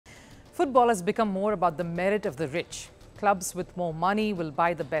Football has become more about the merit of the rich. Clubs with more money will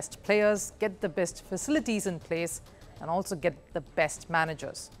buy the best players, get the best facilities in place, and also get the best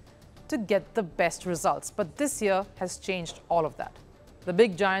managers to get the best results. But this year has changed all of that. The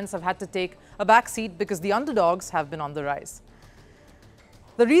big giants have had to take a back seat because the underdogs have been on the rise.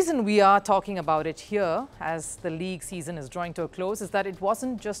 The reason we are talking about it here as the league season is drawing to a close is that it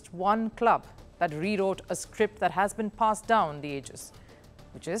wasn't just one club that rewrote a script that has been passed down the ages,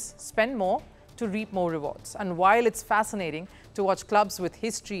 which is spend more to reap more rewards. And while it's fascinating to watch clubs with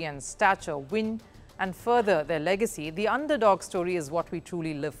history and stature win and further their legacy, the underdog story is what we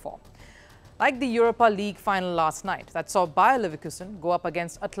truly live for. Like the Europa League final last night that saw Bayer Leverkusen go up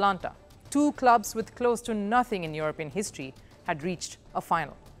against Atalanta. Two clubs with close to nothing in European history had reached a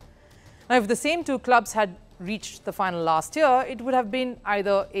final. Now, if the same two clubs had reached the final last year, it would have been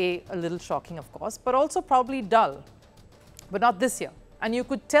either a little shocking, of course, but also probably dull. But not this year. And you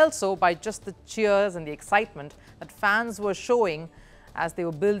could tell so by just the cheers and the excitement that fans were showing as they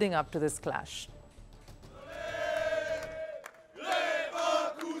were building up to this clash.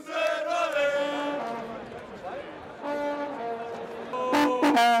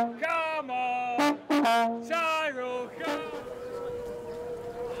 Come on, Gyro, come.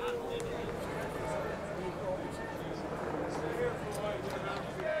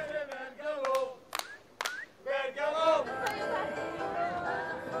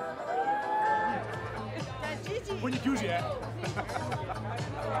 When you choose, yeah.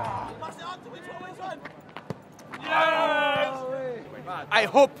 I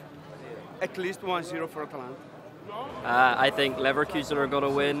hope at least 1-0 for Atalanta. I think Leverkusen are going to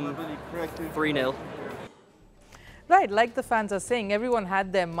win 3-0. Right, like the fans are saying, everyone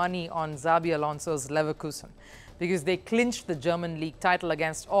had their money on Xabi Alonso's Leverkusen because they clinched the German league title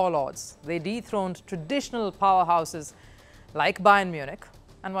against all odds. They dethroned traditional powerhouses like Bayern Munich.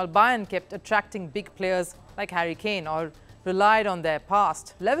 And while Bayern kept attracting big players like Harry Kane or relied on their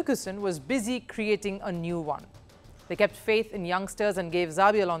past, Leverkusen was busy creating a new one. They kept faith in youngsters and gave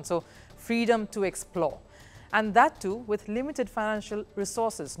Xabi Alonso freedom to explore. And that too with limited financial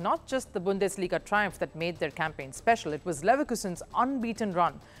resources. Not just the Bundesliga triumph that made their campaign special. It was Leverkusen's unbeaten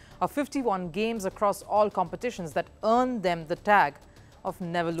run of 51 games across all competitions that earned them the tag of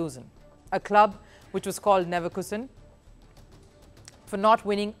never losing. A club which was called Leverkusen for not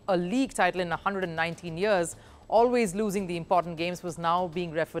winning a league title in 119 years, always losing the important games, was now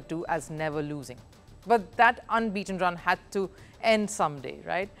being referred to as never losing. But that unbeaten run had to end someday,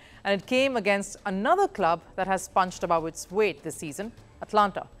 right? And it came against another club that has punched above its weight this season,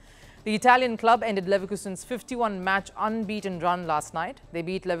 Atalanta. The Italian club ended Leverkusen's 51-match unbeaten run last night. They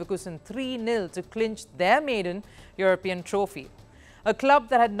beat Leverkusen 3-0 to clinch their maiden European trophy. A club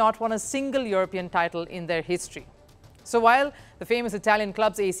that had not won a single European title in their history. So while the famous Italian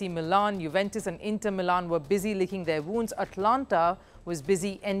clubs AC Milan, Juventus and Inter Milan were busy licking their wounds, Atalanta was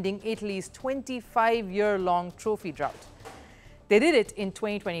busy ending Italy's 25-year-long trophy drought. They did it in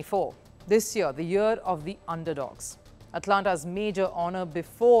 2024, this year, the year of the underdogs. Atalanta's major honor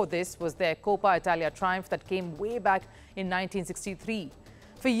before this was their Coppa Italia triumph that came way back in 1963.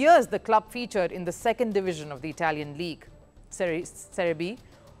 For years, the club featured in the second division of the Italian league, Serie B,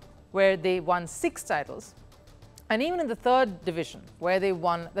 where they won 6 titles, and even in the third division, where they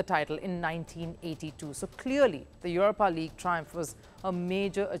won the title in 1982. So clearly, the Europa League triumph was a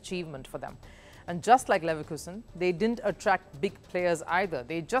major achievement for them. And just like Leverkusen, they didn't attract big players either.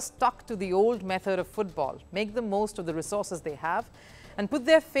 They just stuck to the old method of football, make the most of the resources they have, and put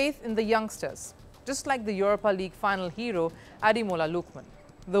their faith in the youngsters. Just like the Europa League final hero, Ademola Lookman,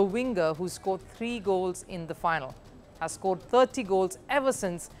 the winger who scored 3 goals in the final, has scored 30 goals ever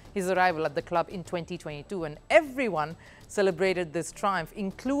since his arrival at the club in 2022. And everyone celebrated this triumph,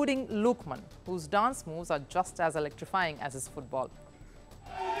 including Lookman, whose dance moves are just as electrifying as his football.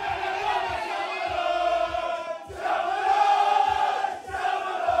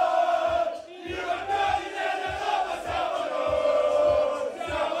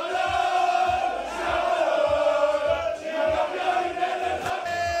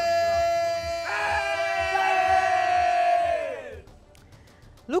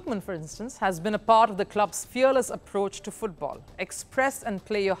 Lookman, for instance, has been a part of the club's fearless approach to football. Express and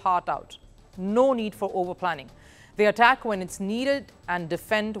play your heart out. No need for over-planning. They attack when it's needed and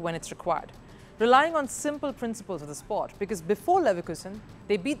defend when it's required. Relying on simple principles of the sport, because before Leverkusen,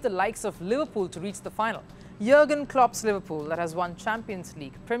 they beat the likes of Liverpool to reach the final. Jurgen Klopp's Liverpool that has won Champions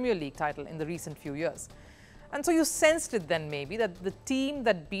League, Premier League title in the recent few years. And so you sensed it then maybe that the team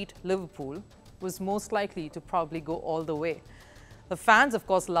that beat Liverpool was most likely to probably go all the way. The fans, of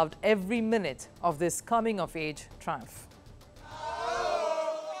course, loved every minute of this coming-of-age triumph.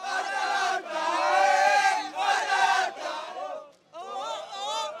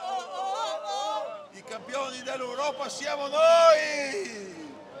 Roma siamo noi!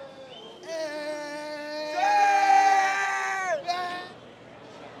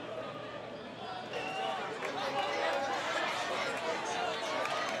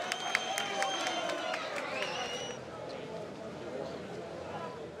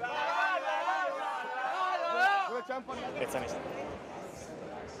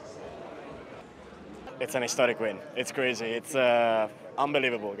 It's an historic win. It's crazy. It's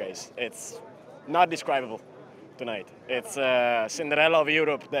unbelievable, guys. It's not describable tonight. It's Cinderella of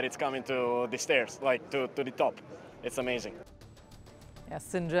Europe that it's coming to the stairs, like to the top. It's amazing. Yeah,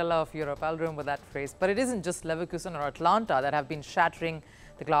 Cinderella of Europe. I'll remember that phrase. But it isn't just Leverkusen or Atalanta that have been shattering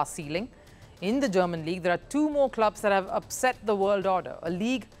the glass ceiling. In the German league, there are two more clubs that have upset the world order, a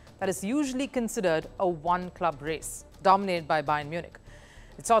league that is usually considered a one-club race, dominated by Bayern Munich.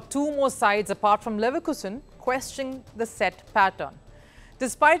 It saw two more sides apart from Leverkusen questioning the set pattern.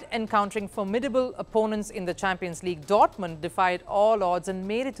 Despite encountering formidable opponents in the Champions League, Dortmund defied all odds and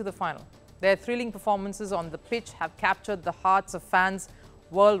made it to the final. Their thrilling performances on the pitch have captured the hearts of fans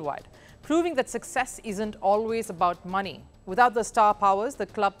worldwide, proving that success isn't always about money. Without the star powers, the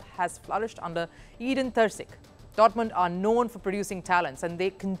club has flourished under Edin Terzic. Dortmund are known for producing talents, and they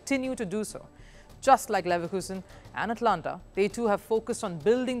continue to do so. Just like Leverkusen and Atalanta, they too have focused on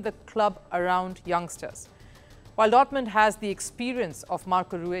building the club around youngsters. While Dortmund has the experience of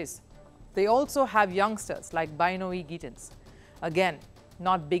Marco Ruiz, they also have youngsters like Bayer Gittins. Again,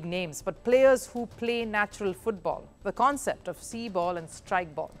 not big names, but players who play natural football, the concept of see ball and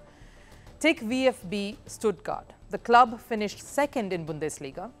strike ball. Take VfB Stuttgart. The club finished second in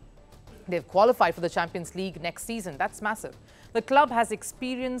Bundesliga. They've qualified for the Champions League next season. That's massive. The club has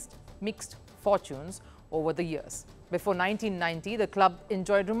experienced mixed fortunes over the years. Before 1990, the club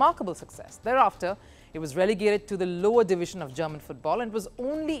enjoyed remarkable success. Thereafter, it was relegated to the lower division of German football, and it was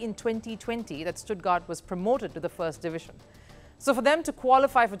only in 2020 that Stuttgart was promoted to the first division. So for them to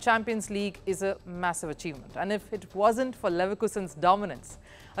qualify for Champions League is a massive achievement. And if it wasn't for Leverkusen's dominance,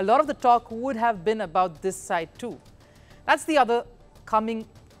 a lot of the talk would have been about this side too. That's the other common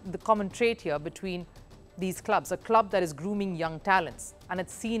trait here between these clubs, a club that is grooming young talents, and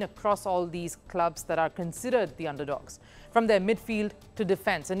it's seen across all these clubs that are considered the underdogs, from their midfield to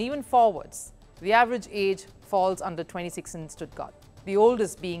defense and even forwards. The average age falls under 26 in Stuttgart, the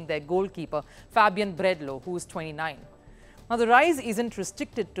oldest being their goalkeeper, Fabian Bredlow, who is 29. Now, the rise isn't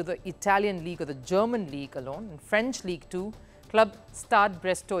restricted to the Italian league or the German league alone. In French league too, club Stade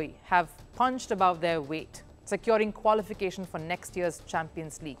Brestois have punched above their weight, securing qualification for next year's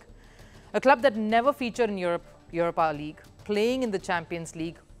Champions League. A club that never featured in Europa League, playing in the Champions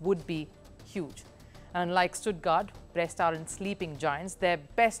League would be huge. And unlike Stuttgart, Brest aren't sleeping giants. Their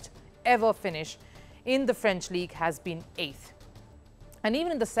best ever finish in the French league has been 8th. And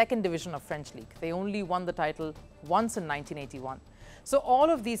even in the second division of French league, they only won the title once in 1981. So all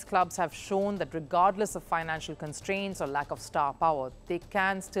of these clubs have shown that regardless of financial constraints or lack of star power, they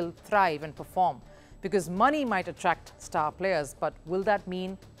can still thrive and perform. Because money might attract star players, but will that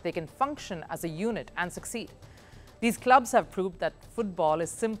mean they can function as a unit and succeed? These clubs have proved that football is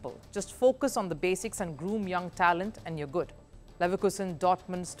simple. Just focus on the basics and groom young talent and you're good. Leverkusen,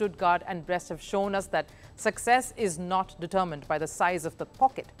 Dortmund, Stuttgart and Brest have shown us that success is not determined by the size of the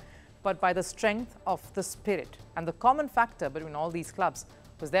pocket, but by the strength of the spirit. And the common factor between all these clubs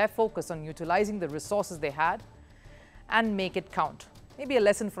was their focus on utilizing the resources they had and make it count. Maybe a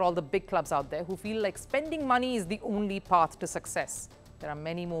lesson for all the big clubs out there who feel like spending money is the only path to success. There are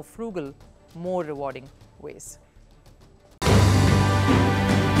many more frugal, more rewarding ways.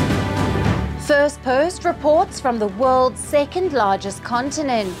 Firstpost reports from the world's second largest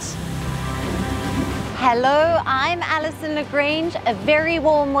continent. Hello, I'm Alison Lagrange. A very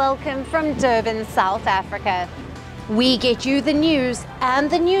warm welcome from Durban, South Africa. We get you the news and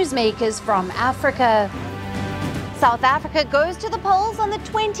the newsmakers from Africa. South Africa goes to the polls on the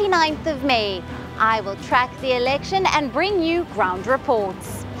 29th of May. I will track the election and bring you ground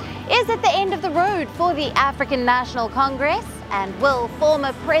reports. Is it the end of the road for the African National Congress? And will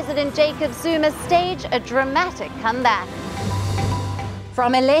former President Jacob Zuma stage a dramatic comeback?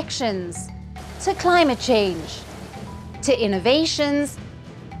 From elections to climate change to innovations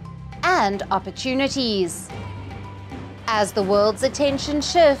and opportunities. As the world's attention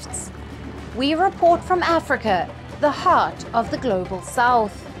shifts, we report from Africa, the heart of the global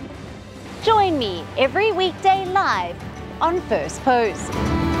South. Join me every weekday live on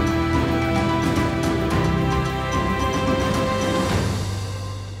Firstpost.